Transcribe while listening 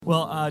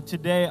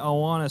Today I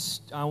want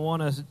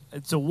to.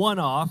 It's a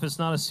one-off. It's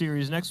not a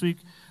series. Next week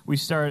we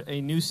start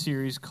a new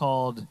series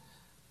called.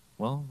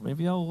 Well,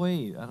 maybe I'll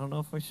wait. I don't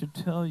know if I should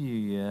tell you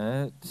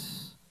yet.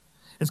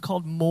 It's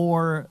called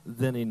More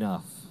Than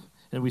Enough,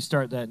 and we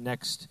start that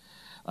next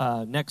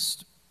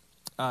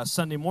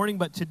Sunday morning.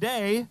 But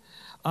today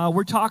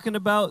we're talking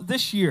about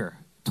this year,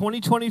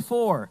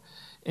 2024,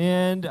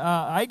 and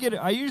I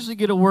usually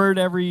get a word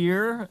every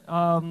year.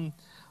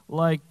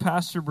 Like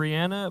Pastor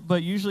Brianna,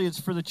 but usually it's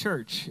for the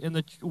church. And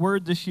the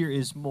word this year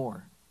is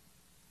more.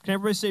 Can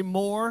everybody say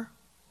more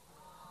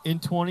in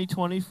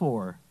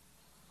 2024?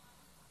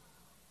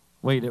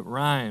 Wait, it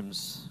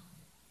rhymes.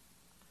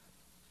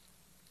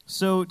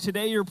 So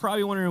today you're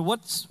probably wondering,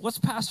 what's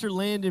Pastor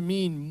Landon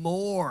mean,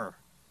 more?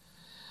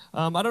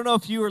 I don't know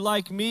if you were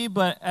like me,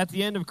 but at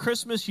the end of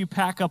Christmas, you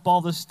pack up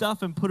all this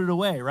stuff and put it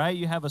away, right?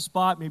 You have a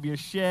spot, maybe a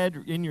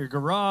shed in your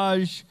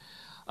garage.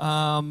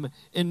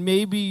 And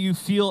maybe you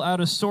feel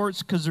out of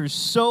sorts because there's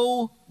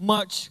so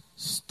much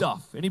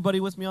stuff. Anybody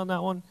with me on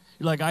that one?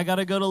 You're like, I got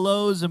to go to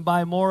Lowe's and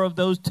buy more of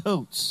those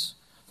totes.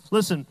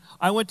 Listen,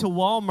 I went to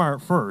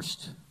Walmart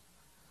first,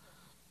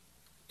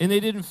 and they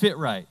didn't fit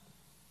right.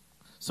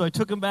 So I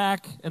took them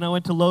back, and I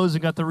went to Lowe's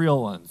and got the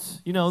real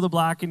ones. You know, the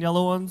black and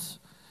yellow ones?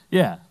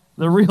 Yeah,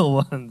 the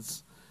real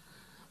ones.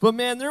 But,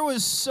 man, there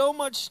was so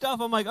much stuff.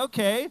 I'm like,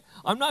 okay,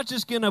 I'm not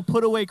just going to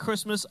put away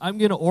Christmas. I'm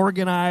going to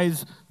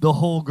organize the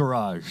whole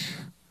garage.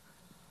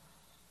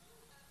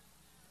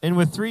 And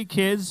with 3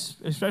 kids,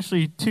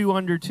 especially 2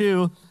 under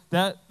 2,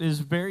 that is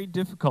very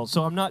difficult.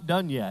 So I'm not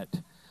done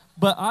yet.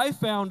 But I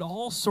found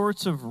all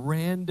sorts of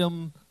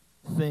random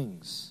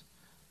things.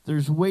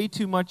 There's way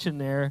too much in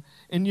there.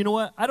 And you know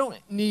what? I don't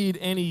need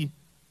any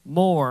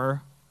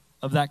more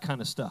of that kind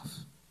of stuff.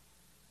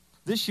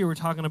 This year we're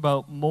talking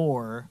about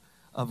more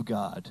of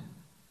God,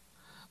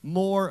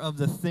 more of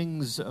the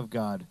things of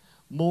God,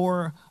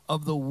 more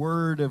of the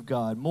Word of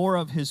God, more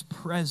of His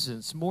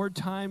presence, more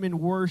time in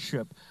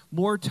worship,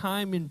 more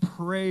time in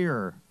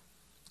prayer.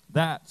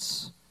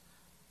 That's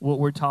what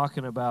we're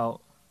talking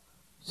about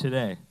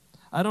today.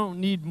 I don't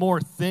need more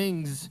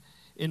things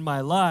in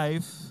my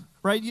life,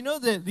 right? You know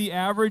that the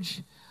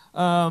average,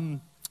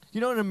 in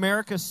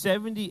America,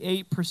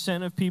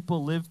 78% of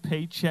people live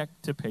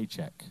paycheck to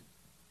paycheck.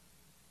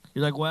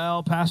 You're like,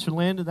 well, Pastor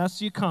Landon, that's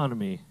the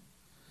economy.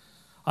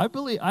 I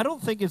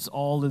don't think it's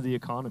all of the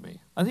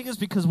economy. I think it's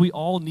because we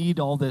all need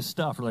all this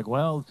stuff. We're like,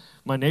 well,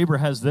 my neighbor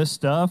has this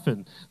stuff,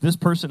 and this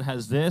person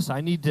has this.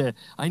 I need to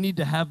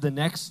have the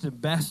next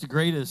and best,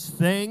 greatest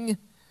thing,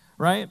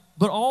 right?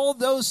 But all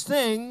those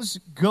things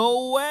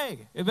go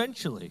away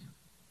eventually.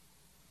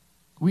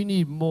 We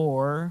need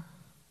more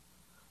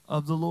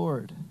of the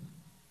Lord.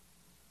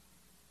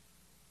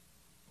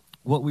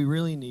 What we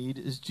really need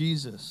is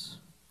Jesus.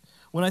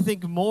 When I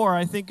think more,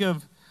 I think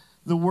of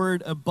the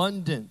word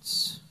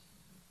abundance.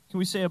 Can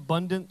we say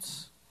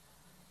abundance?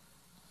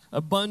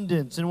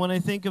 Abundance. And when I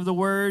think of the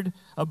word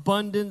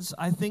abundance,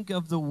 I think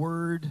of the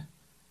word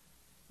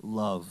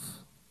love.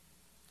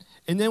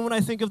 And then when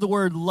I think of the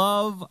word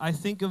love, I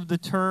think of the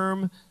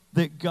term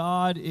that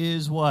God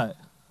is what?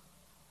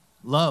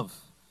 Love.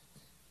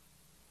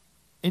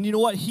 And you know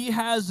what? He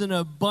has an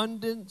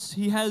abundance.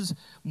 He has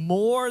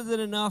more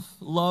than enough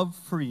love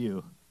for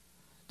you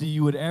that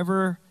you would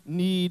ever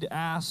need,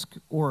 ask,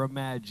 or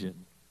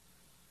imagine.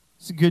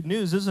 It's good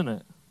news, isn't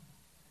it?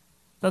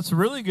 That's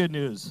really good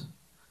news.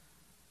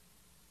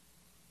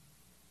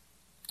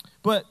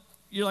 But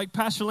you're like,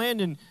 Pastor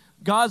Landon,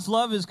 God's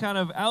love is kind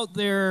of out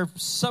there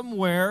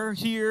somewhere,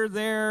 here,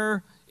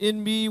 there,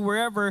 in me,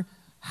 wherever.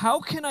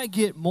 How can I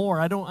get more?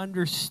 I don't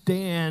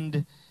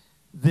understand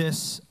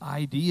this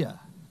idea.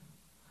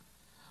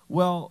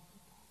 Well,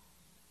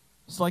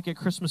 it's like at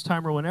Christmas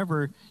time or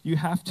whenever, you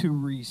have to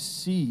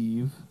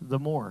receive the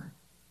more.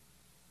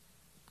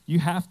 You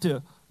have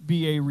to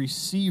be a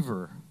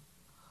receiver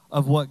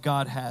of what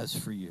God has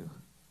for you.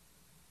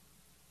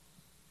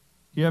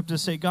 You have to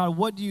say, God,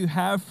 what do you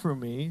have for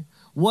me?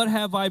 What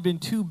have I been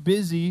too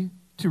busy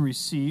to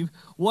receive?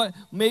 What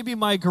maybe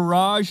my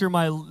garage or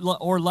my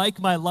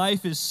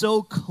life is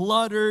so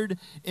cluttered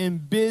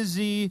and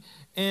busy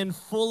and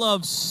full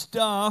of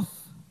stuff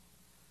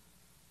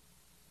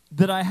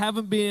that I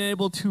haven't been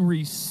able to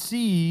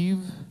receive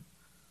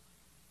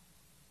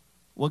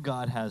what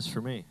God has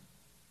for me.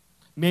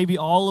 Maybe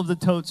all of the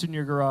totes in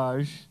your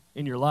garage,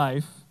 in your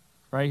life,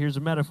 right, here's a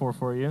metaphor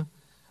for you,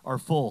 are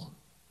full.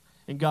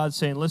 And God's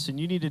saying, listen,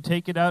 you need to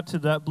take it out to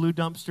that blue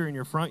dumpster in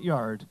your front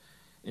yard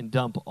and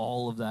dump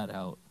all of that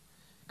out,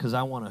 because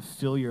I want to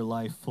fill your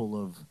life full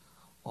of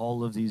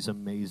all of these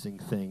amazing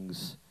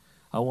things.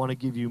 I want to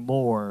give you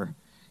more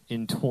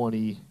in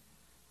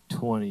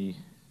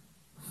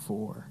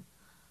 2024.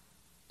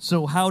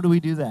 So how do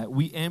we do that?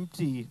 We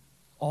empty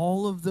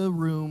all of the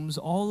rooms,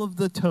 all of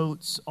the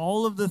totes,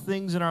 all of the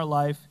things in our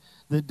life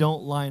that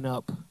don't line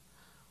up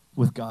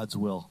with God's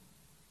will.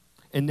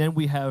 And then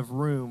we have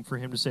room for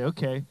Him to say,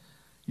 okay,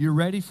 you're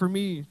ready for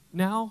me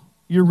now?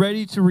 You're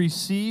ready to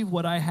receive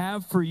what I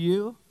have for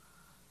you?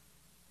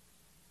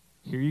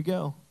 Here you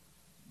go.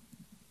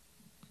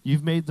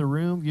 You've made the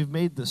room. You've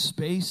made the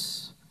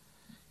space.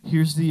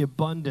 Here's the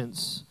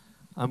abundance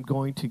I'm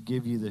going to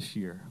give you this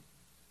year.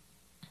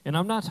 And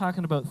I'm not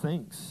talking about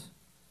things.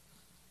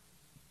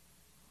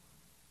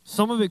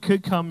 Some of it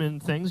could come in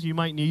things. You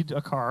might need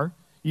a car.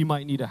 You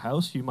might need a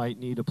house. You might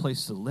need a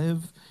place to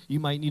live. You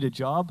might need a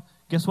job.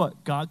 Guess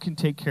what? God can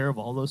take care of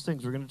all those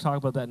things. We're going to talk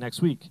about that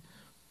next week.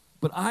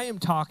 But I am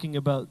talking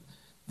about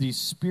these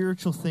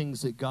spiritual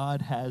things that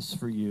God has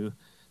for you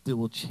that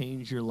will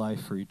change your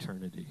life for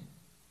eternity.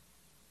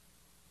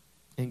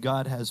 And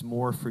God has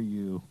more for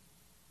you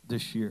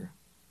this year.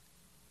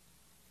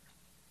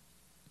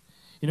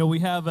 You know, we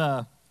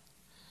have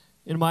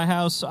in my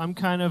house, I'm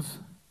kind of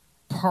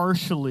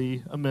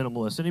partially a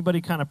minimalist.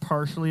 Anybody kind of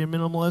partially a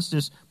minimalist?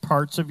 Just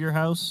parts of your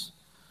house?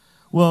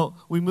 Well,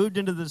 we moved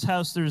into this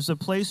house. There's a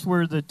place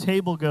where the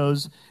table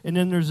goes, and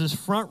then there's this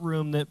front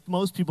room that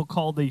most people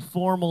call the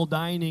formal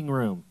dining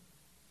room.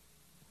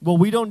 Well,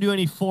 we don't do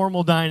any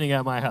formal dining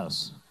at my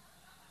house.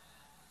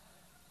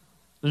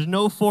 There's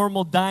no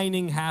formal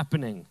dining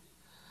happening.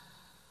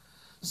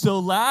 So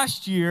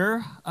last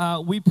year,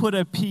 we put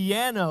a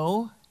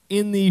piano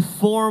in the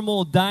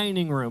formal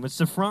dining room. It's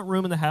the front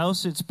room in the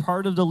house. It's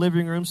part of the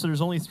living room, so there's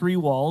only 3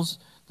 walls.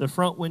 The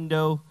front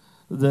window,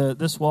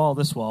 this wall.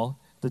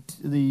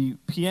 The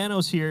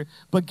piano's here.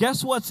 But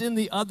guess what's in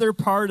the other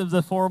part of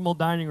the formal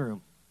dining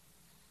room?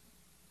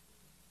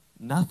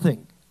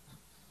 Nothing.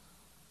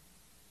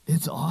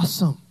 It's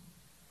awesome.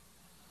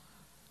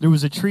 There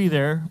was a tree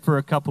there for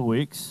a couple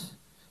weeks,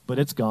 but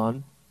it's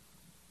gone.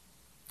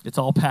 It's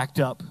all packed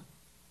up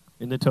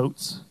in the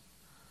totes.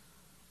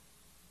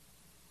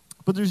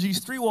 But there's these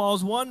 3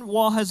 walls. One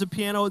wall has a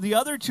piano. The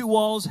other 2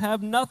 walls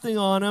have nothing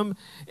on them.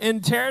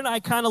 And Tara and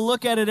I kind of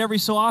look at it every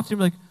so often.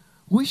 We're like,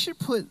 we should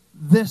put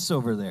this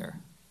over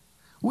there.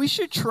 We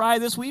should try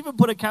this. We even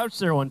put a couch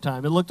there one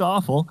time. It looked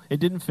awful.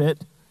 It didn't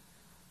fit.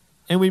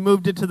 And we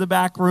moved it to the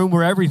back room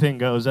where everything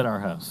goes at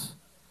our house.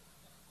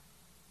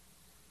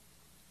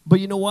 But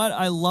you know what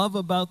I love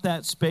about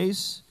that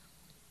space?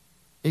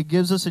 It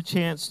gives us a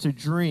chance to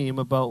dream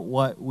about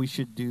what we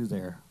should do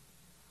there.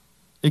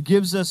 It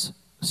gives us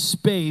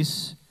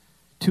space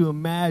to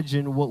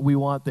imagine what we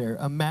want there.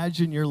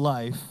 Imagine your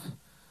life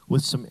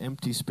with some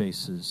empty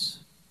spaces.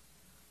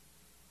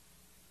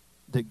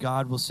 That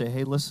God will say,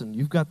 hey, listen,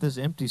 you've got this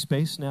empty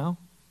space now.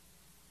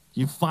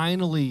 You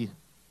finally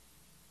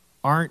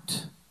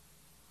aren't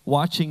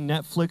watching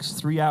Netflix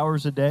 3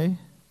 hours a day.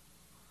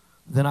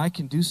 Then I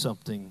can do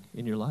something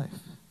in your life.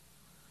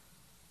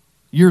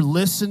 You're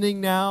listening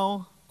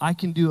now. I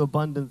can do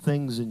abundant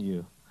things in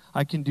you.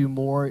 I can do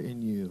more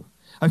in you.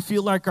 I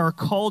feel like our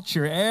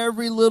culture,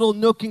 every little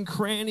nook and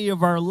cranny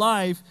of our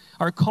life,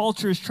 our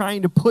culture is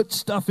trying to put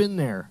stuff in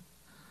there,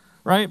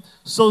 right?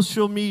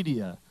 Social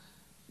media,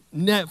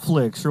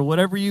 Netflix, or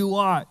whatever you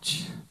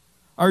watch.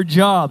 Our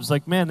jobs,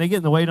 like, man, they get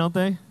in the way, don't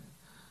they?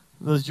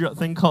 Those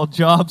thing called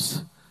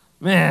jobs.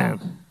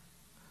 Man,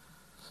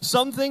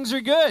 some things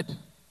are good,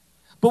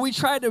 but we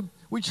try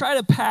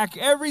to pack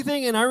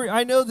everything. And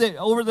I know that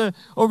over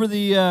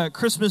the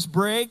Christmas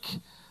break,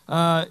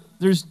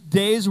 there's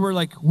days where,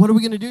 like, what are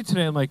we going to do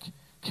today? I'm like,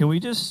 can we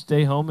just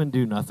stay home and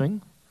do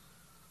nothing?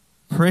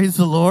 Praise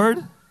the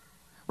Lord.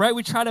 Right?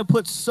 We try to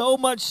put so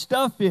much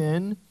stuff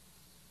in,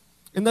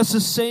 and that's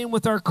the same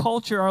with our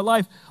culture, our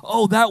life.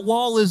 Oh, that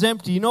wall is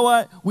empty. You know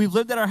what? We've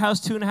lived at our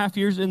house 2.5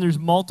 years, and there's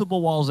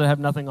multiple walls that have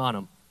nothing on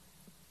them.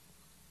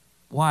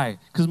 Why?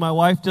 Because my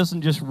wife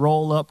doesn't just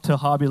roll up to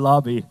Hobby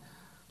Lobby.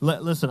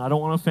 Listen, I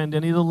don't want to offend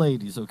any of the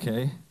ladies,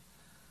 okay?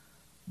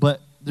 But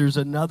there's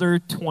another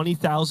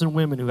 20,000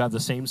 women who have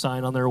the same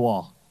sign on their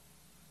wall.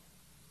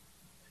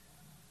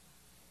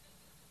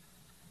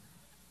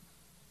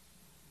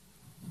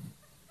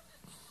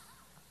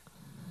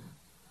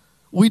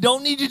 We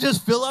don't need to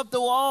just fill up the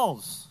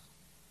walls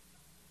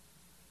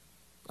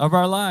of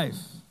our life.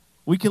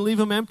 We can leave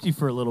them empty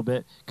for a little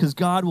bit because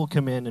God will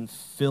come in and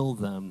fill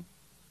them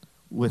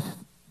with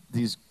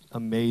these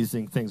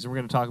amazing things. And we're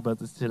going to talk about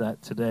this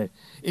today.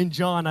 In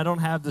John, I don't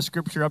have the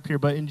scripture up here,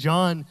 but in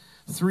John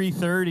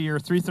 3:30 or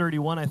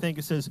 3:31, I think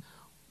it says,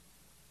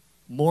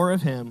 more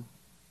of him,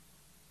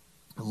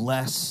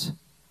 less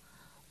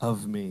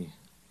of me.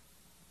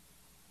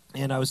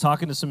 And I was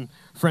talking to some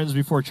friends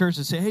before church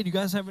and say, hey, do you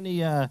guys have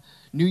any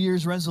New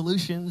Year's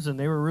resolutions? And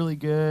they were really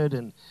good.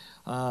 And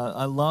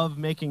I love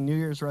making New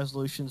Year's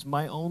resolutions.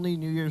 My only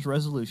New Year's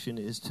resolution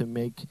is to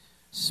make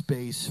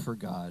space for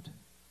God.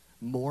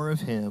 More of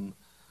him,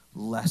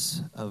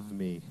 less of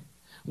me.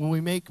 When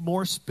we make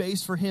more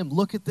space for him,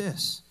 look at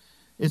this.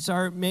 It's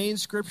our main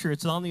scripture.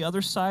 It's on the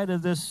other side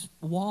of this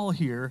wall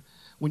here.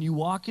 When you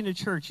walk into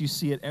church, you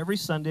see it every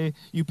Sunday.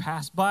 You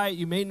pass by it.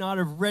 You may not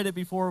have read it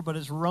before, but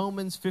it's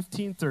Romans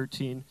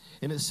 15:13.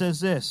 And it says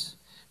this,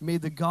 may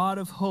the God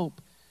of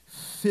hope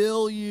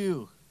fill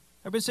you.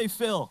 Everybody say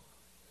fill.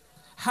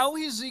 How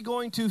is he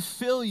going to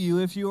fill you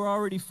if you are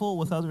already full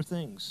with other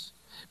things?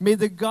 May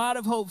the God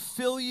of hope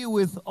fill you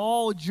with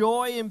all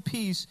joy and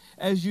peace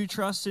as you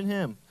trust in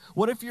him.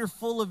 What if you're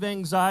full of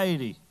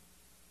anxiety?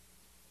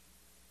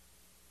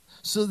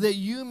 So that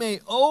you may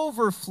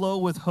overflow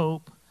with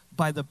hope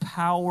by the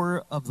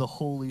power of the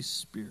Holy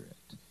Spirit.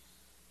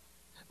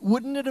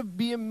 Wouldn't it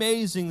be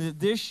amazing that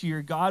this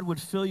year God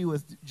would fill you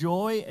with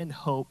joy and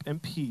hope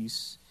and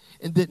peace,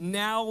 and that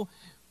now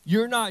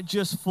you're not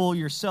just full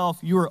yourself,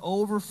 you are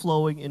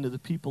overflowing into the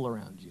people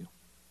around you,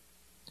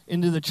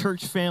 into the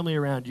church family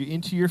around you,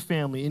 into your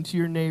family, into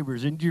your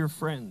neighbors, into your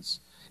friends.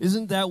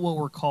 Isn't that what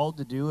we're called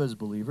to do as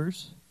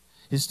believers?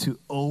 Is to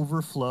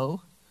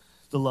overflow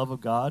the love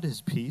of God,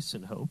 his peace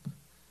and hope?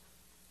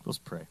 Let's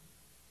pray.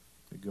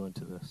 We go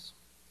into this.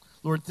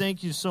 Lord,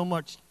 thank you so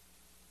much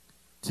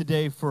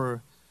today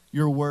for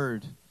your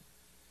word.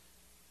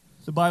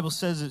 The Bible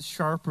says it's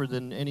sharper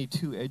than any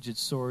two-edged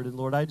sword. And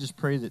Lord, I just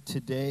pray that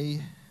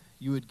today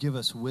you would give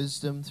us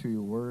wisdom through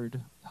your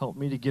word. Help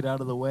me to get out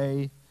of the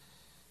way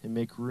and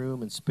make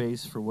room and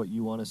space for what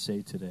you want to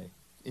say today.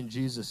 In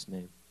Jesus'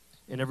 name.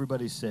 And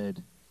everybody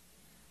said,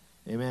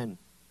 amen.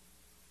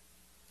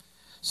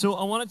 So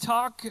I want to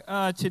talk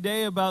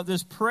today about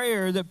this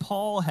prayer that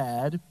Paul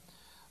had.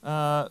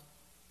 And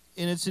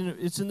it's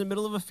in the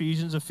middle of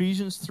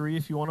Ephesians 3,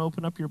 if you want to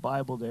open up your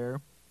Bible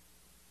there.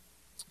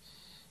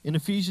 In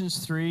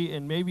Ephesians 3,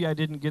 and maybe I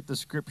didn't get the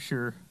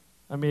scripture.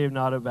 I may have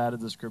not have added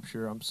the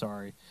scripture. I'm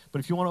sorry. But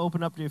if you want to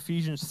open up to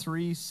Ephesians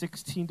 3,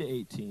 16 to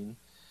 18,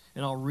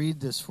 and I'll read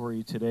this for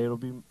you today. It'll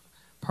be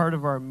part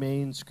of our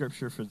main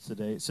scripture for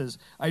today. It says,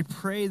 I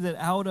pray that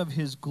out of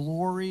his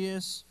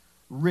glorious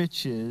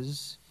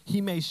riches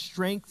he may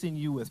strengthen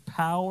you with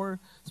power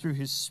through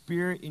his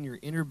Spirit in your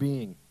inner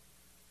being,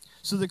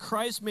 so that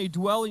Christ may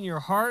dwell in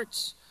your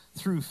hearts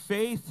through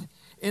faith.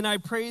 And I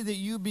pray that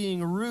you,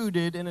 being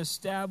rooted and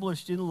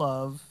established in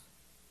love,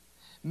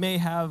 may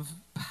have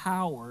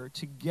power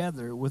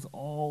together with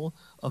all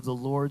of the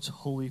Lord's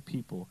holy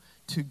people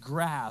to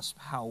grasp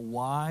how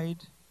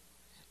wide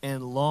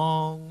and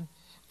long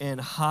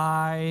and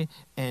high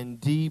and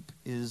deep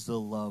is the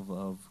love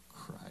of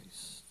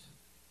Christ.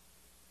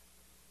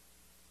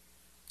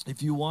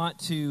 If you want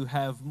to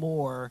have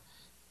more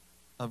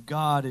of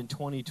God in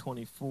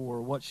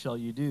 2024, what shall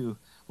you do?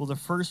 Well, the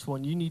first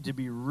one, you need to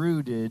be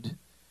rooted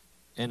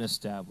and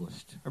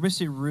established. Everybody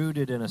say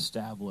rooted and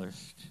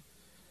established.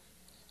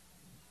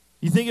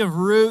 You think of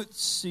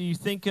roots, you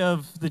think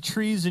of the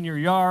trees in your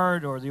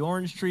yard or the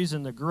orange trees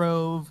in the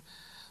grove.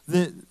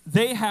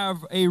 They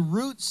have a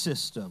root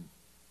system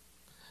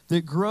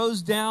that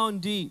grows down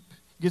deep,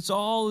 gets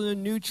all the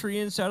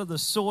nutrients out of the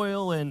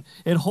soil, and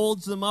it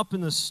holds them up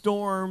in the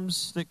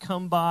storms that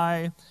come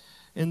by,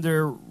 and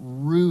they're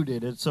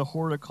rooted. It's a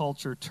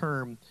horticulture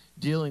term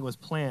dealing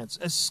with plants.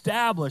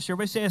 Established.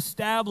 Everybody say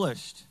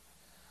established.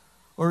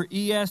 Or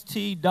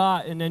EST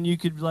dot, and then you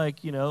could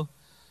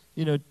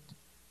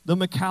the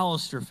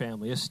McAllister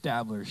family,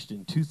 established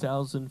in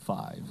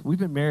 2005. We've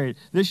been married.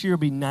 This year will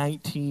be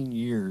 19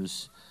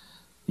 years.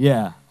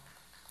 Yeah,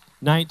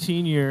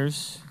 19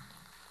 years.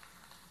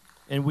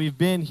 And we've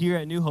been here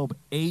at New Hope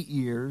 8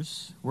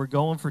 years. We're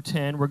going for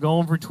 10. We're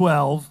going for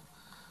 12.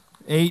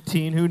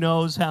 18, who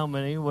knows how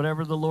many,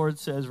 whatever the Lord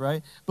says,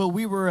 right? But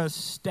we were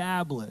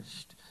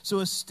established. So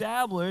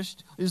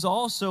established is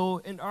also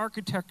an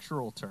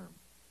architectural term.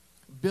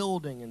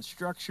 Building and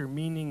structure,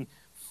 meaning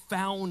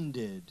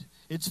founded.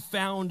 It's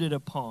founded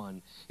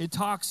upon. It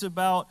talks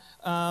about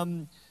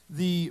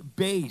the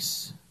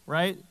base,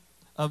 right,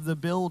 of the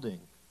building.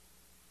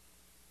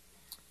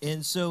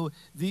 And so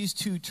these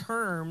two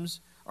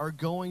terms are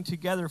going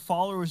together.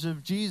 Followers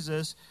of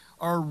Jesus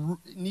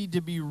need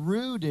to be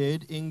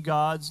rooted in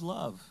God's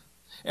love.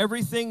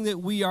 Everything that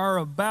we are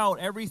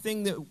about,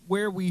 everything that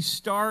where we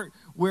start,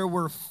 where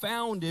we're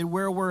founded,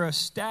 where we're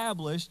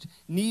established,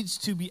 needs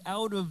to be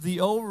out of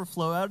the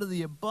overflow, out of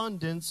the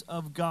abundance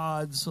of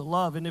God's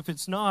love. And if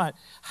it's not,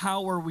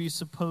 how are we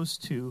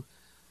supposed to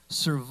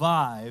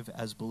survive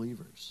as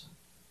believers?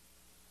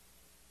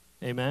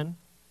 Amen?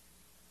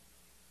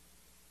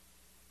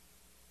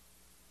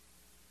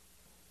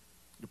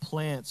 The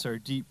plants are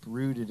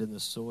deep-rooted in the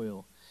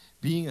soil.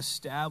 Being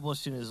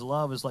established in his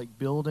love is like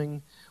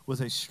building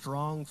with a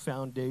strong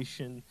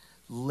foundation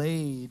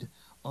laid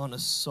on a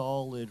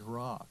solid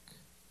rock.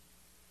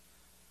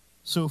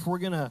 So if we're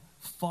going to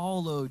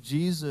follow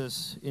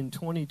Jesus in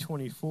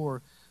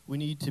 2024, we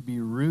need to be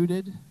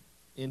rooted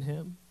in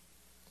him,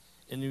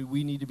 and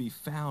we need to be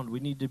found. We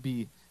need to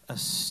be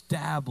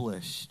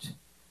established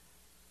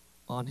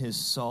on his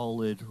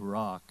solid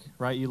rock,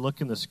 right? You look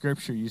in the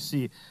scripture, you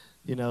see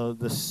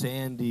the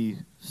sandy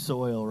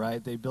soil,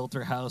 right? They built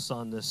their house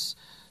on this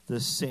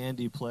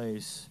sandy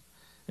place,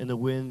 and the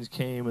winds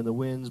came and the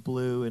winds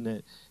blew, and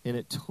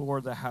it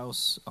tore the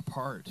house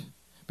apart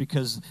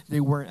because they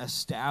weren't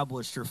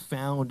established or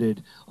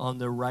founded on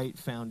the right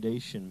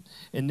foundation.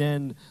 And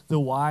then the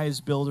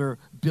wise builder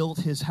built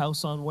his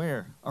house on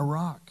where? A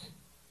rock.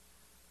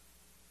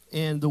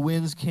 And the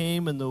winds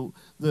came and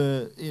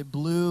it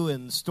blew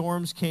and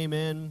storms came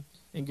in,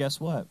 and guess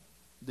what?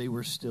 They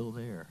were still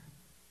there.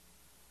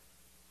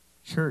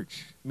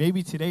 Church,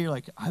 maybe today you're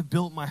like, I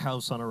built my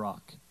house on a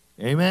rock.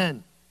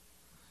 Amen.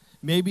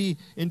 Maybe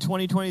in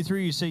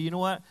 2023 you say, you know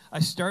what?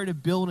 I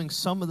started building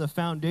some of the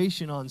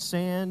foundation on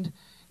sand,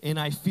 and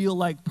I feel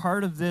like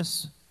part of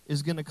this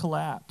is going to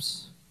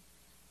collapse,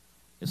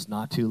 it's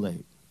not too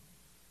late.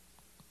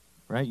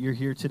 Right? You're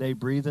here today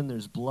breathing.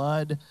 There's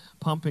blood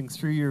pumping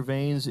through your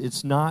veins.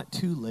 It's not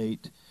too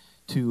late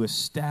to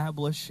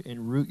establish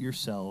and root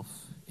yourself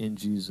in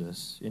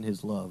Jesus, in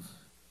his love.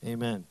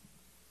 Amen.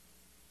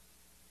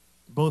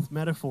 Both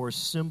metaphors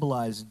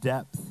symbolize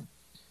depth.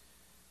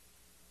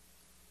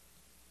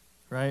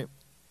 Right?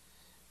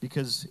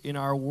 Because in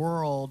our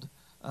world,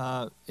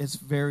 it's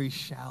very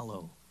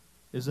shallow,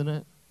 isn't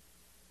it?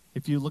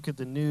 If you look at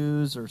the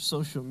news or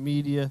social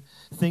media,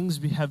 things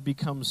have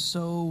become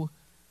so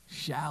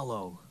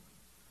shallow,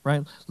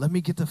 right? Let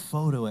me get the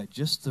photo at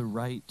just the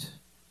right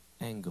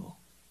angle.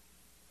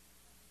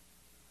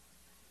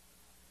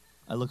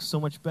 I look so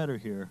much better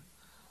here.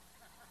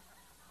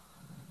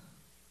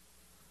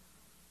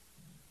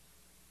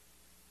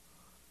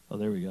 Oh,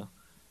 there we go.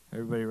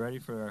 Everybody ready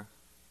for our...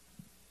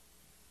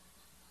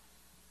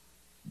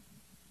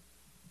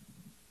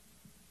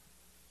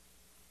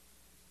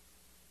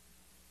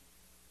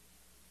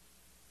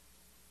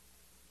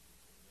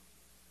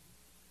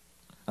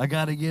 I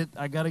gotta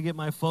get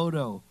my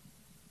photo.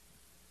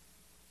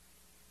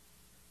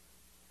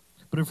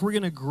 But if we're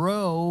gonna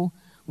grow,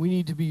 we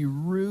need to be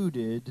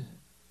rooted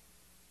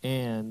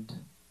and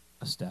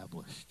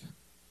established.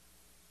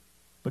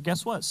 But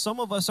guess what? Some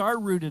of us are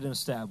rooted and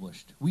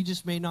established. We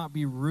just may not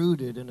be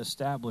rooted and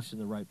established in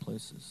the right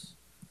places.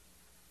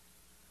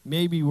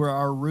 Maybe where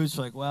our roots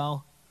are like,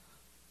 well,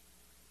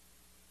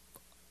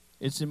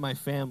 it's in my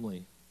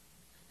family.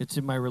 It's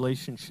in my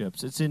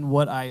relationships. It's in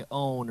what I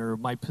own or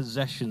my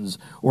possessions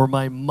or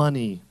my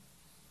money.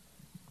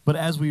 But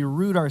as we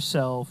root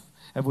ourselves,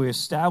 as we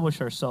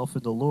establish ourselves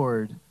in the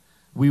Lord,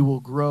 we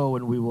will grow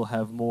and we will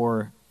have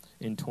more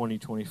in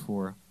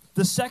 2024.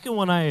 The second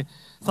one I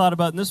thought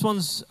about, and this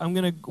one's, I'm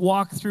going to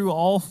walk through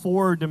all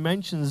four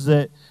dimensions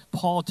that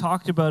Paul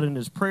talked about in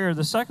his prayer.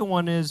 The second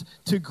one is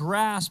to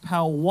grasp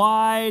how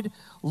wide,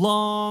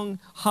 long,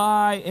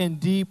 high, and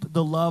deep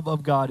the love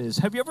of God is.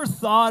 Have you ever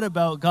thought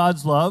about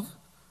God's love?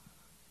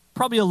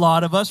 Probably a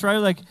lot of us, right?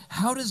 Like,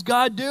 how does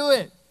God do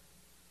it?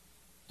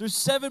 There's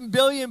 7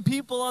 billion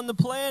people on the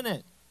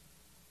planet.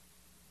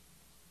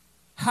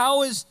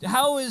 How is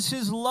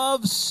his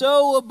love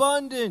so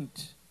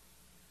abundant?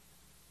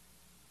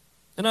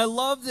 And I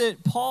love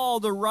that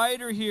Paul, the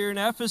writer here in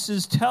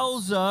Ephesus,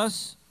 tells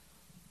us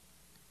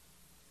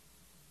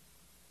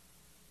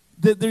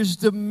that there's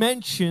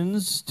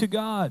dimensions to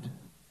God.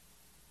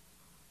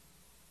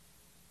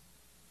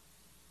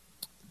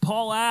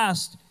 Paul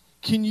asked,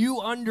 can you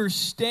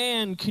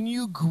understand, can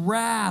you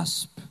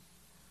grasp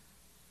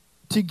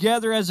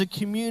together as a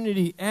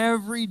community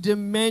every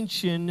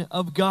dimension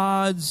of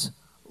God's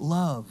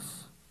love?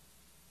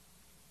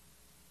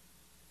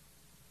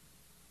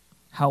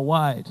 How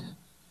wide,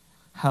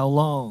 how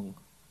long,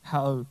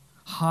 how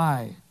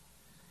high,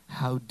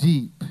 how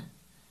deep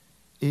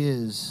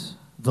is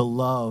the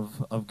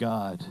love of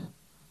God?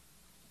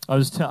 I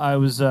was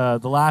the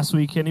last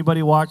week,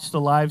 anybody watch the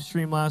live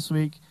stream last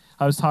week?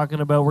 I was talking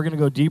about we're going to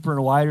go deeper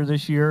and wider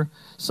this year.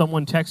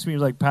 Someone texted me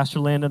like, Pastor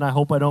Landon, I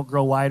hope I don't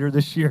grow wider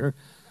this year.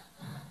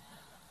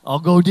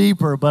 I'll go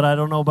deeper, but I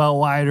don't know about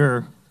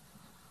wider.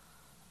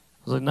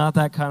 I was like, not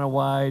that kind of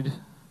wide.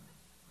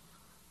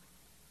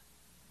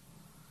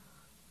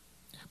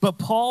 But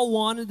Paul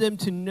wanted them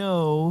to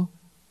know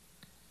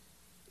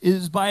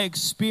is by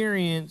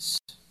experience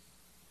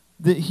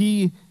that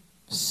he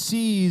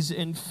sees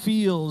and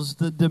feels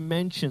the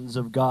dimensions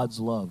of God's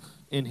love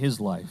in his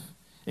life.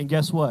 And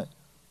guess what?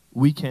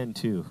 We can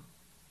too.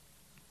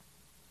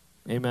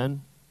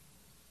 Amen.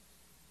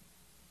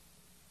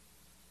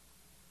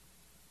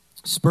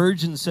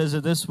 Spurgeon says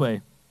it this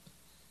way.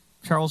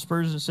 Charles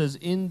Spurgeon says,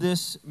 in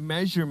this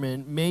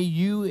measurement, may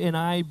you and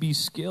I be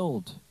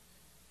skilled.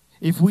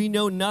 If we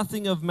know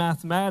nothing of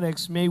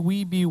mathematics, may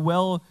we be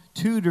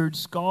well-tutored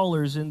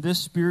scholars in this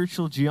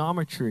spiritual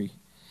geometry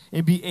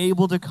and be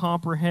able to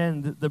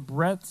comprehend the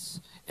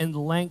breadths and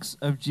lengths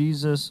of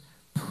Jesus'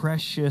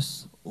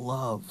 precious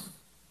love.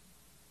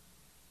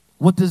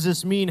 What does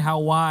this mean? How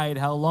wide,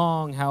 how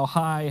long, how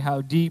high,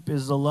 how deep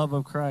is the love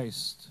of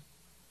Christ?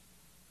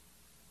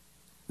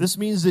 This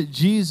means that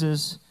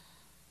Jesus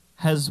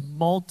has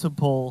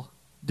multiple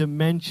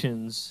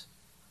dimensions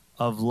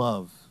of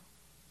love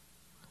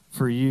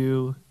for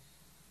you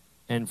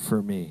and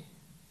for me.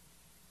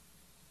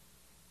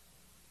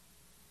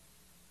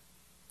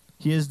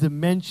 He has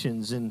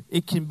dimensions and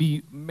it can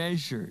be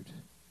measured.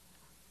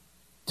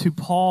 To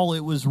Paul, it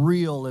was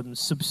real and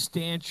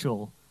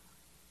substantial,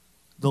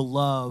 the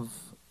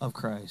love of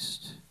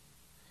Christ.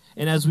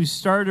 And as we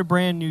start a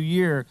brand new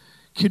year,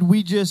 could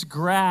we just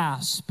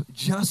grasp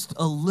just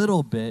a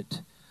little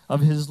bit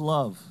of his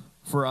love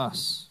for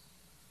us?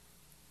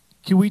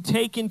 Can we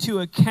take into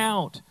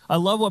account, I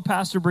love what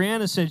Pastor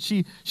Brianna said,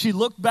 she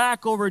looked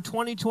back over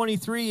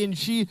 2023 and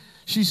she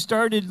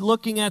started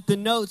looking at the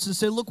notes and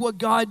said, look what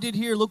God did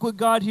here, look what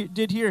God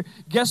did here.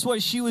 Guess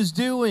what she was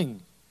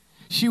doing?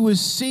 She was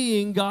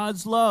seeing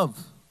God's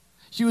love.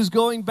 She was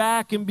going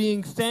back and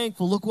being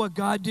thankful. Look what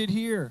God did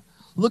here.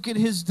 Look at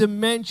his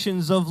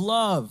dimensions of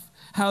love.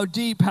 how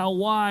deep, how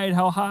wide,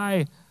 how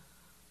high.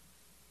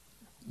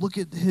 Look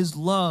at his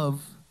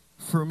love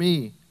for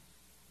me.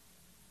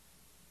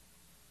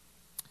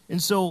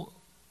 And so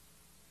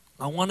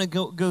I want to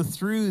go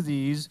through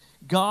these.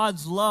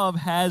 God's love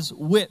has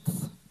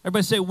width.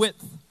 Everybody say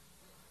width.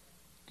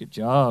 Good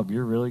job.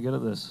 You're really good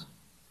at this.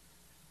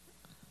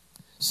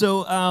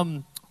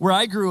 So where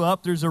I grew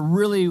up, there's a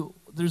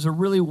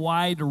really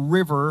wide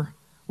river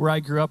where I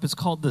grew up. It's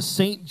called the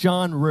St.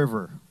 John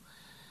River.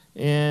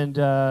 And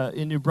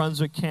in New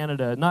Brunswick,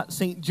 Canada. Not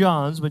St.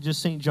 John's, but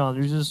just St. John.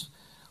 There's just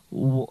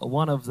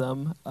one of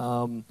them.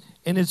 And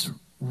it's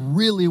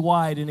really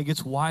wide, and it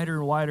gets wider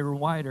and wider and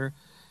wider,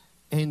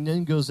 and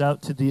then goes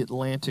out to the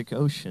Atlantic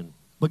Ocean.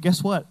 But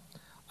guess what?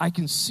 I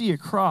can see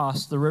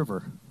across the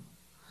river.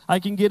 I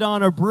can get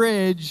on a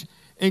bridge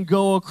and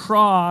go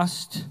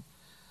across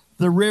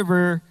the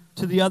river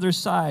to the other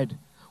side.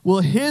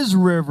 Well, his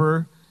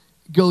river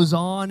goes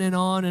on and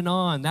on and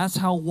on. That's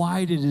how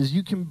wide it is.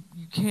 You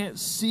can't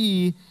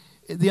see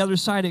the other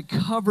side. It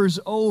covers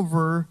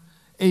over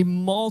a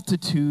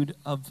multitude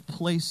of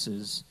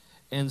places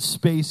and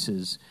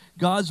spaces.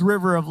 God's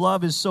river of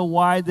love is so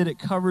wide that it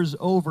covers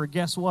over,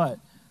 guess what?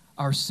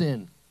 Our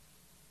sin.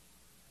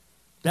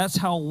 That's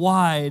how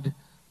wide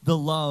the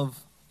love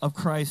of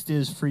Christ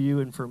is for you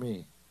and for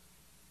me.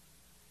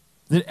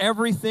 That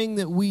everything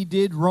that we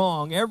did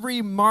wrong,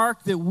 every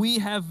mark that we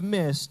have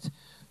missed,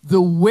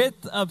 the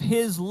width of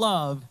his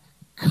love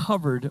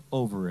covered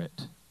over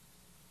it.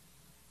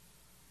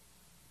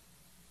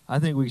 I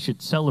think we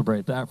should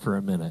celebrate that for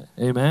a minute.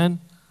 Amen?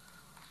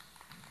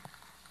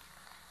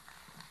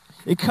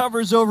 It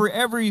covers over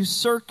every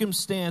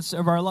circumstance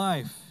of our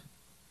life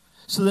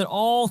so that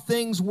all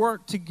things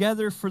work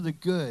together for the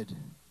good.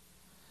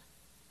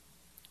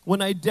 When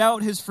I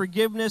doubt his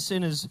forgiveness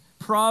and his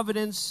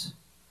providence,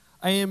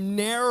 I am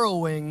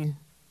narrowing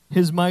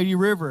his mighty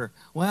river.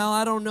 Well,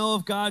 I don't know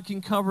if God can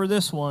cover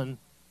this one.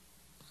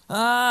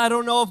 I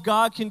don't know if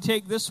God can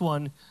take this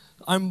one.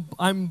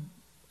 I'm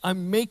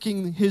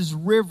making his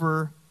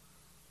river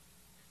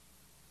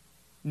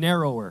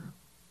narrower.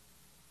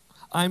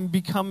 I'm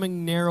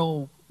becoming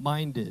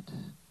narrow-minded.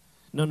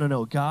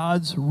 No.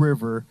 God's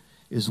river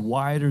is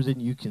wider than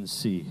you can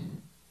see.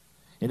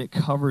 And it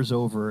covers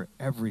over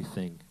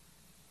everything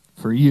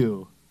for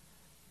you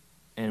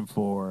and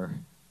for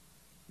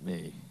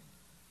me.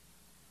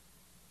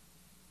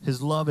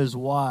 His love is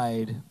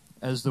wide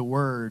as the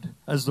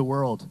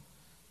world.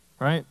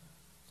 Right?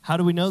 How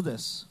do we know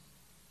this?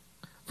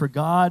 For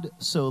God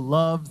so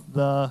loved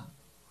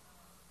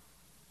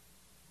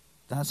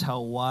That's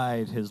how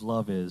wide his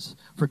love is.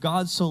 For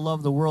God so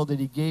loved the world that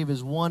he gave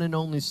his one and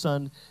only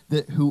Son,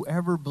 that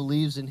whoever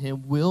believes in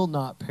him will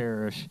not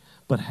perish,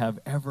 but have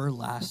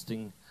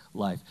everlasting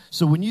life.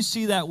 So when you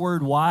see that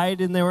word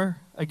wide in there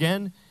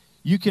again,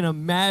 you can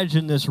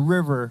imagine this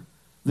river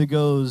that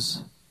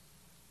goes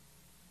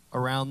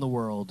around the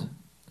world.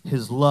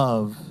 His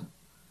love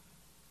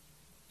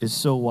is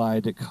so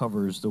wide it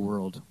covers the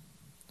world.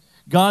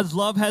 God's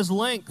love has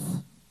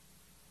length.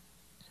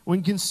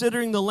 When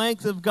considering the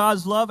length of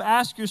God's love,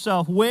 ask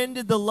yourself, when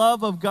did the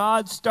love of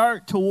God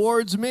start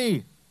towards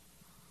me?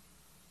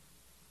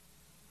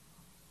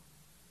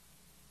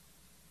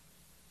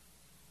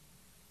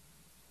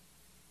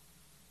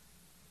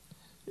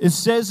 It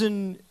says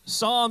in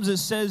Psalms, it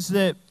says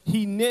that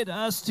he knit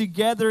us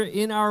together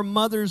in our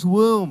mother's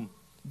womb.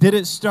 Did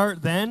it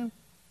start then?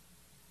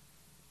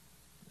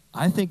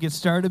 I think it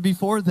started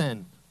before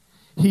then.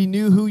 He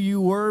knew who you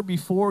were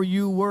before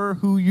you were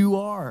who you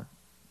are.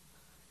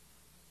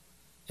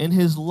 And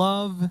his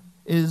love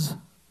is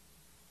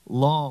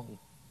long.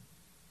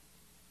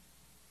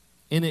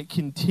 And it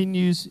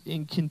continues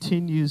and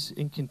continues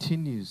and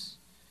continues.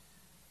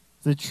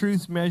 The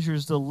truth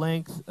measures the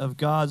length of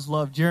God's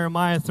love.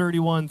 Jeremiah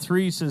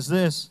 31:3 says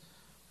this.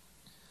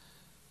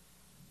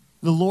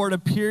 The Lord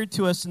appeared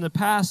to us in the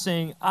past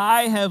saying,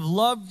 I have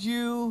loved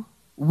you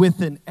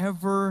with an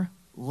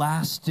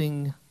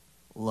everlasting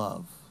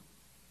love.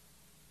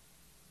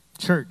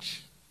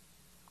 Church,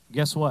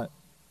 guess what?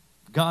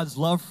 God's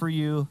love for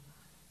you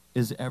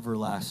is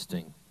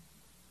everlasting.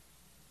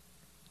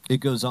 It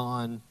goes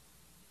on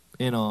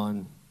and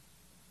on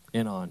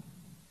and on.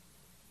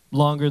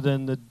 Longer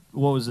than the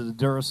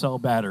Duracell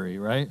battery,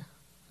 right?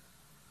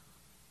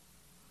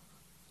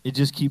 It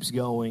just keeps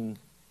going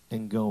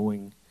and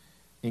going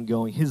and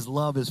going. His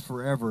love is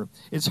forever.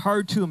 It's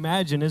hard to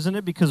imagine, isn't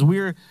it? Because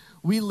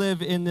we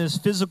live in this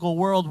physical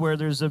world where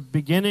there's a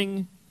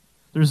beginning,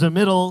 there's a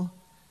middle,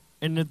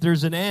 and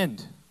there's an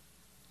end.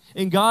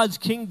 In God's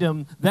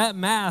kingdom, that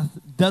math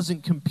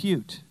doesn't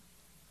compute.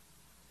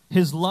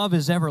 His love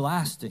is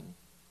everlasting.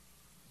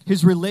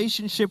 His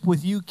relationship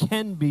with you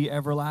can be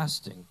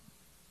everlasting.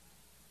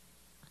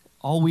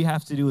 All we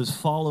have to do is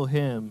follow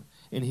him,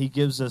 and he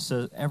gives us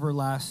an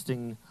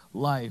everlasting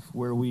life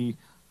where we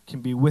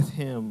can be with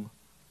him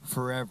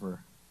forever.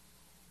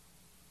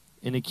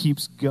 And it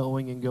keeps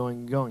going and going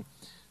and going.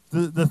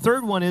 The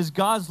third one is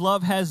God's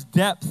love has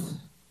depth.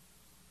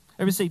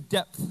 Everybody say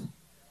depth.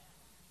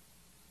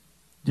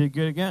 Did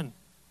good again.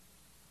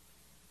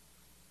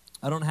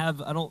 Do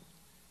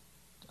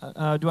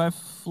I have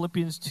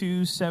Philippians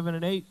 2, 7,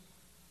 and 8?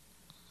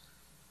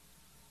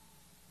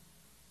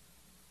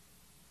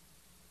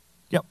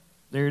 Yep,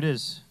 there it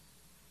is.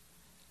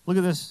 Look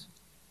at this.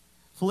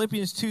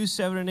 Philippians 2,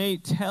 7, and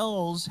 8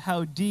 tells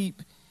how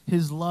deep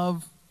his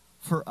love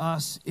for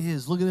us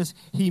is. Look at this.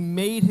 He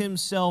made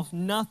himself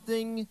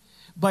nothing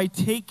by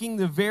taking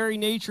the very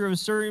nature of a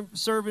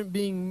servant,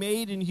 being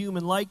made in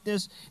human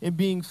likeness, and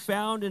being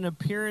found in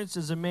appearance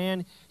as a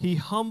man. He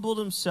humbled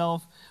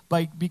himself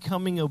by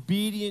becoming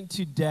obedient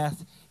to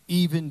death,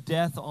 even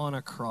death on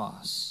a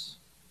cross.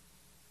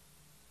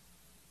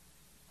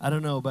 I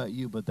don't know about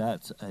you, but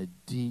that's a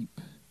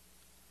deep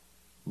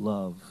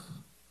love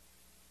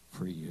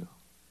for you.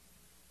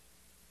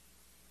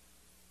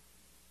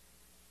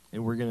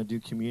 And we're going to do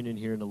communion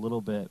here in a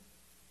little bit.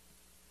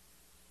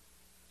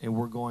 And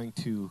we're going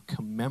to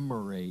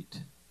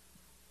commemorate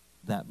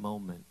that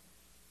moment.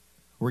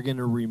 We're going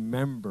to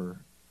remember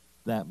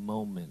that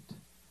moment.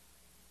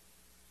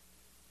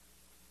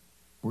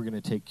 We're going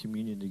to take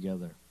communion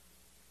together.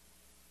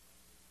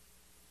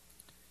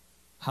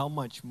 How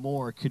much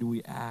more could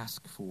we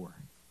ask for?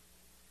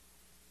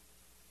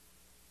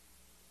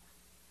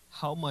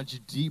 How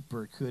much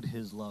deeper could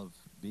his love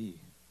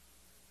be?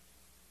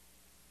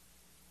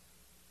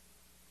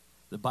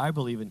 The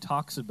Bible even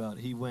talks about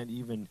he went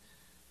even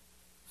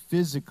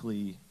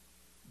physically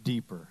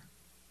deeper,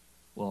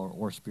 well,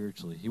 or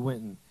spiritually. He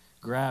went and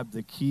grabbed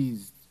the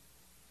keys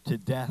to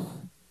death,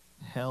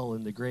 hell,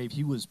 and the grave.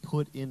 He was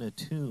put in a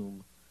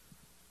tomb.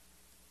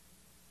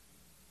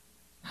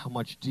 How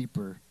much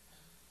deeper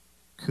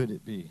could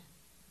it be?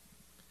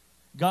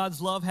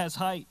 God's love has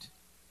height,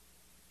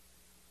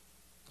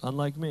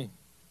 unlike me.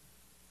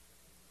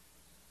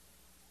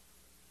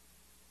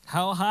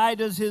 How high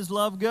does his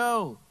love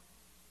go?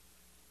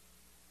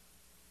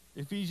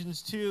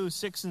 Ephesians 2,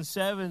 6 and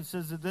 7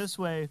 says it this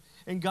way,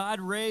 and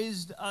God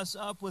raised us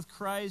up with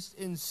Christ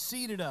and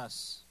seated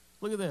us,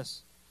 look at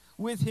this,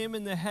 with him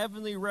in the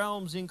heavenly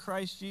realms in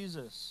Christ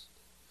Jesus,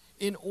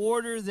 in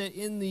order that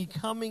in the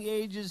coming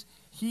ages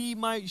he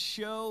might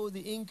show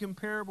the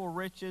incomparable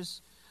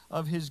riches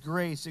of his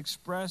grace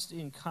expressed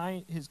in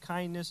his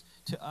kindness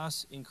to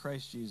us in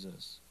Christ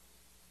Jesus.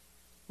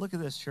 Look at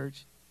this,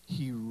 church.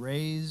 He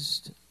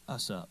raised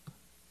us up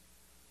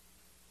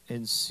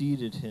and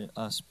seated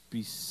us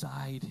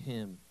beside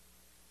him.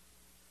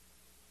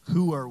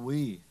 Who are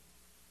we?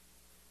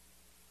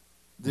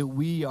 That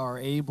we are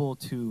able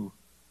to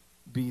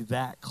be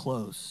that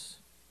close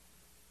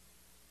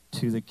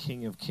to the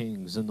King of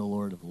Kings and the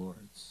Lord of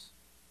Lords.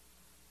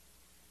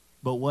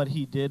 But what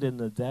he did in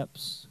the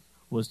depths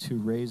was to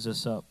raise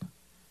us up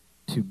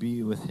to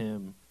be with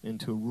him and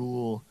to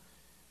rule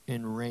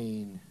and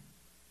reign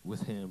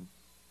with him.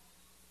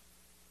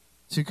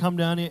 To come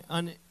down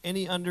on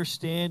any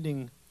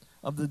understanding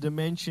of the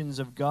dimensions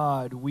of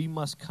God, we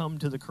must come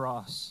to the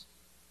cross.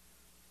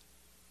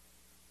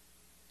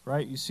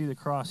 Right? You see the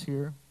cross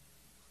here.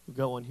 We've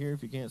got one here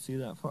if you can't see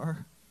that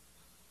far.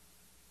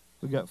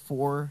 We've got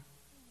 4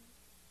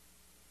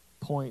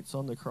 points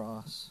on the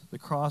cross. The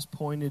cross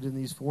pointed in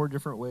these 4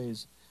 different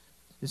ways,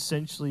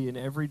 essentially in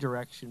every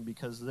direction,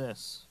 because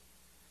this,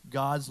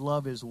 God's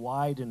love is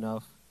wide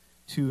enough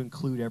to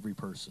include every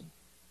person.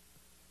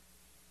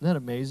 Isn't that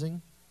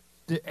amazing?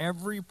 That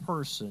every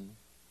person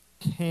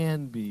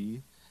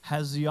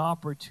has the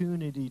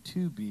opportunity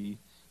to be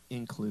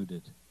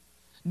included.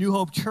 New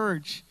Hope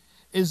Church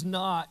is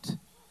not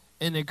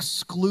an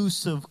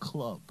exclusive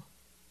club.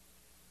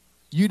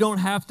 You don't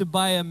have to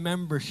buy a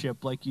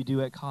membership like you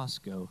do at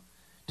Costco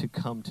to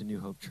come to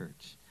New Hope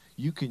Church.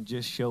 You can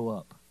just show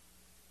up.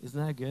 Isn't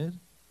that good?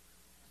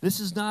 This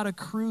is not a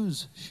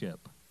cruise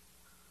ship.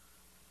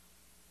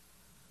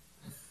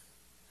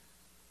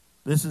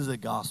 This is a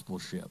gospel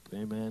ship.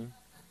 Amen.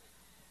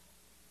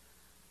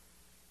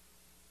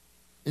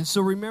 And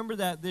so remember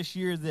that this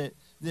year that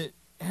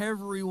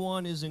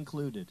everyone is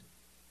included.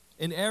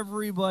 And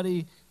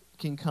everybody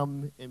can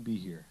come and be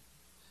here.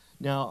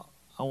 Now,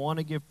 I want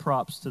to give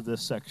props to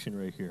this section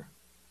right here.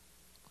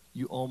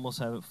 You almost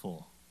have it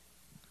full.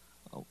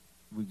 Oh,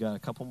 we got a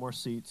couple more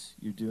seats.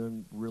 You're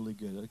doing really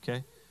good,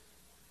 okay?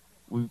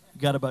 We've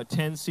got about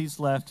 10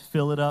 seats left.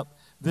 Fill it up.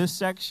 This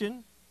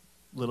section,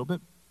 a little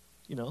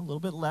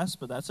bit less,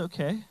 but that's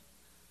okay.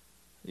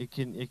 It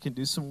can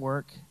do some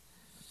work.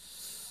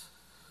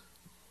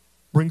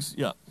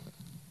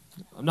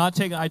 I'm not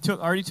taking. I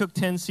already took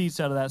 10 seats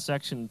out of that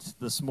section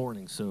this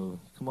morning. So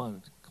come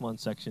on,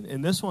 section.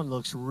 And this one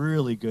looks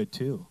really good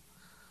too.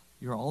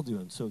 You're all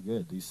doing so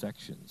good, these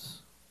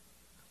sections.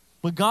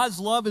 But God's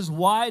love is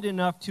wide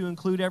enough to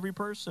include every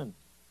person.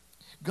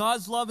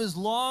 God's love is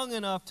long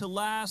enough to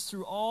last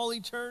through all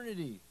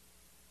eternity.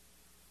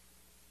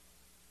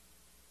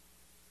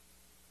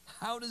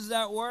 How does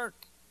that work?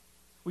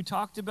 We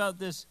talked about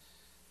this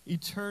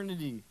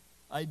eternity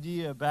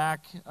idea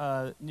back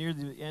near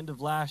the end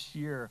of last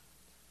year.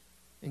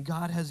 And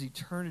God has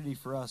eternity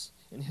for us,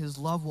 and his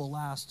love will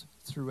last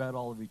throughout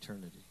all of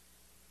eternity.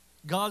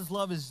 God's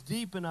love is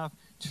deep enough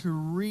to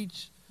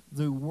reach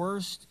the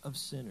worst of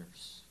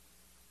sinners.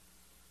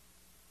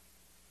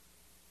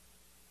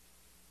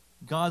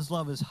 God's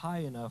love is high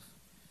enough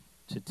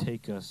to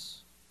take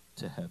us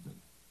to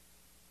heaven.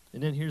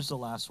 And then here's the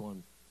last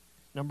one.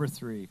 Number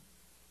 3.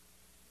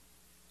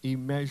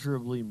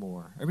 Immeasurably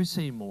more. Everybody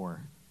say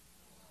more.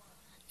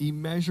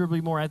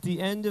 Immeasurably more. At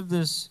the end of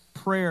this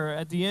prayer,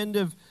 at the end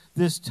of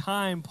this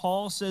time,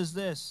 Paul says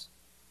this.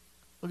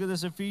 Look at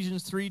this,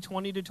 Ephesians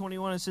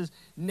 3:20-21. It says,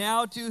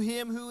 now to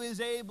him who is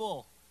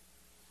able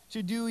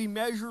to do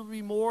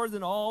immeasurably more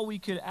than all we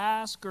could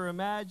ask or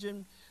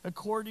imagine,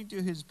 according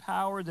to his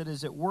power that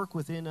is at work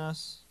within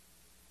us,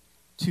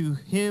 to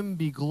him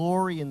be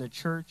glory in the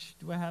church.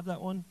 Do I have that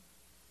one?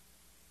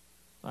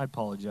 I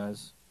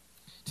apologize.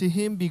 To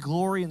him be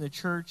glory in the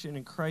church and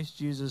in Christ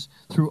Jesus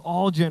through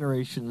all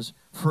generations,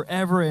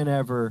 forever and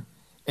ever.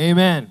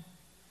 Amen.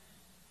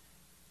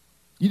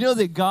 You know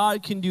that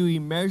God can do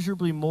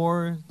immeasurably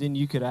more than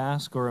you could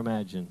ask or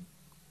imagine.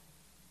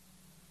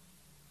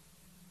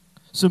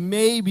 So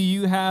maybe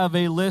you have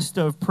a list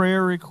of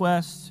prayer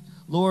requests.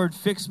 Lord,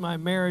 fix my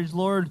marriage.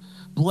 Lord,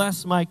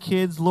 bless my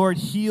kids. Lord,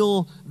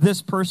 heal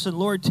this person.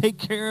 Lord, take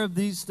care of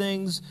these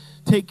things.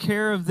 Take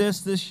care of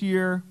this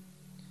year.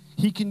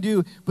 He can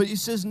do. But he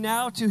says,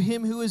 now to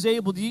him who is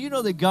able. Do you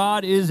know that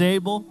God is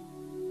able?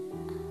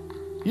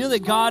 You know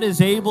that God is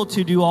able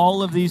to do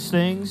all of these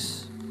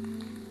things?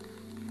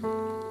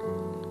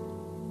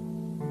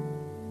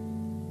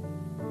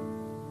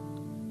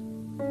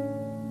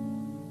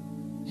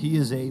 He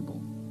is able.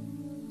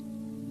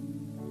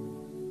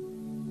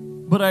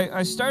 But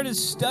I started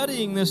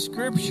studying this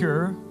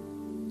scripture,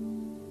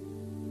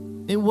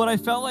 and what I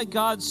felt like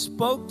God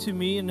spoke to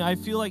me, and I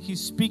feel like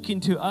he's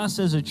speaking to us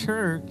as a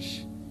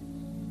church,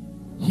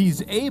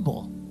 he's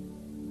able.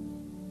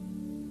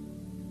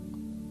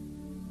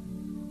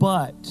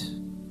 But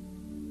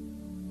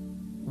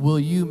will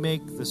you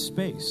make the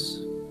space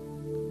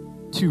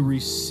to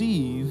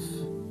receive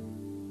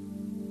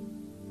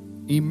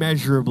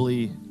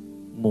immeasurably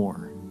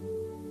more?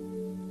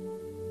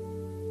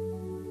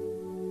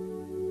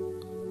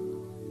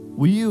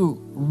 Will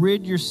you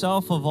rid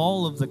yourself of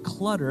all of the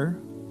clutter,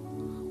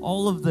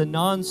 all of the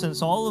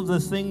nonsense, all of the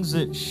things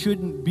that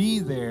shouldn't be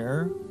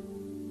there,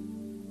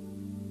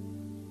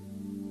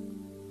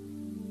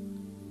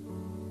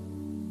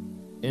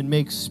 and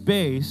make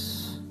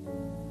space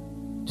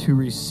to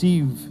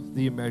receive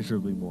the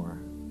immeasurably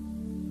more?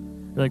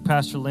 You're like,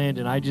 Pastor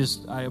Landon, I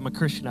am a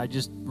Christian. I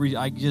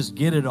just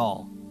get it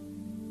all.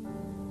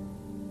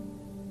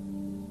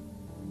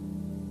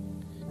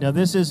 Now,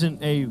 this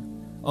isn't a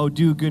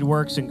do good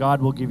works and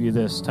God will give you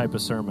this type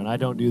of sermon. I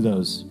don't do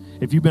those.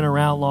 If you've been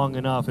around long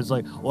enough, it's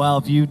like, well,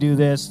 if you do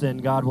this, then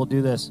God will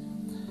do this.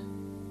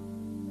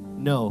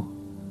 No.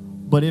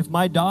 But if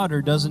my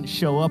daughter doesn't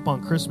show up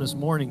on Christmas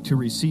morning to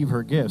receive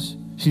her gifts,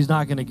 she's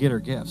not going to get her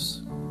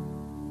gifts.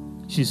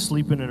 She's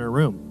sleeping in her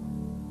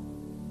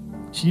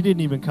room. She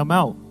didn't even come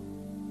out.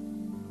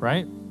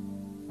 Right?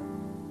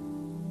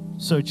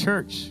 So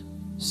church,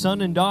 son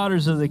and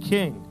daughters of the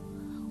King,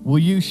 will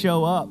you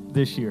show up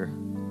this year?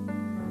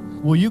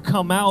 Will you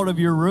come out of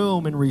your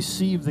room and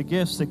receive the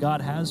gifts that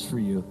God has for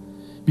you?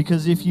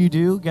 Because if you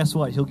do, guess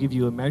what? He'll give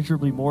you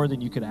immeasurably more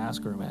than you could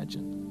ask or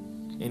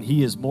imagine. And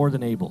he is more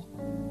than able.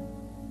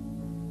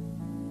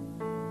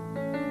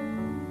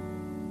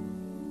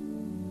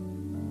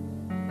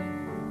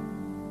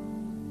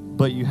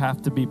 But you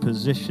have to be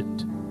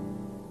positioned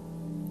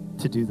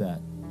to do that.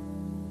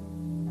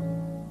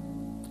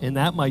 And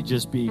that might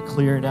just be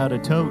clearing out a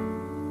tote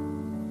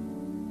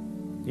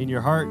in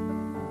your heart,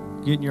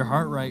 getting your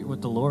heart right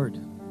with the Lord.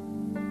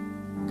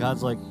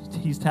 God's like,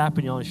 he's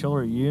tapping you on the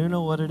shoulder. You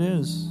know what it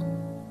is.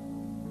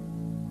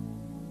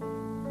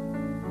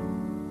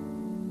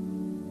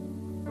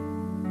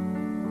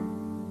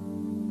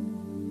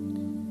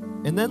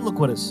 And then look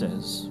what it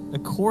says.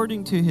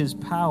 According to his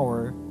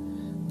power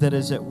that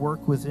is at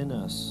work within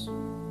us.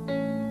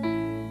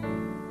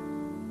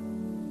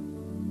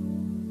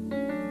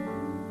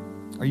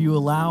 Are you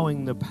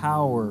allowing the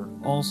power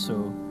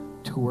also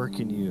to work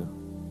in you?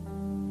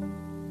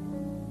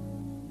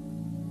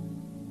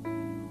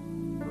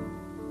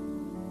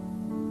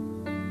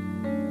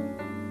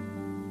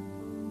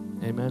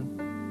 Amen.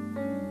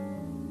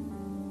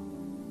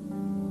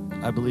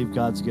 I believe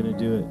God's going to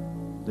do it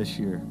this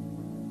year.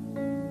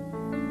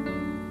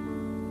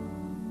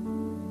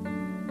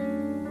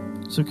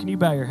 So can you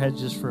bow your heads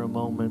just for a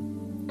moment?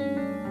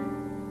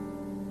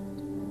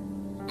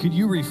 Could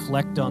you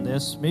reflect on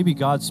this? Maybe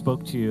God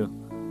spoke to you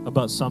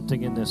about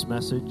something in this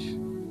message.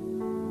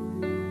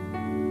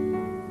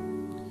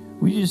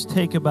 Will you just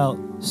take about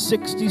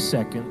 60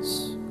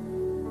 seconds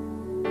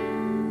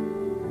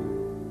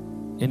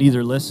and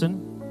either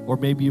listen, or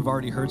maybe you've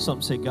already heard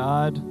something, say,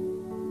 God,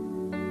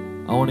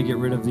 I want to get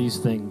rid of these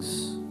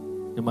things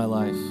in my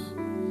life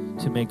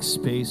to make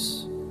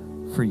space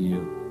for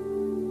you.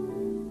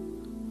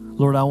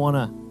 Lord, I want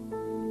to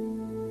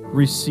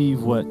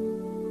receive what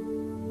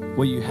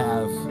you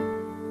have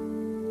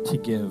to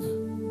give.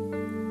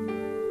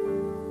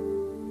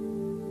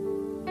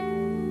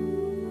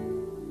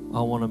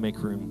 I want to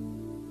make room.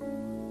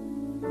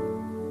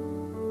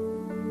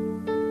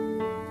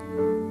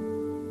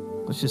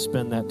 Let's just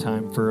spend that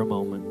time for a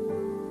moment.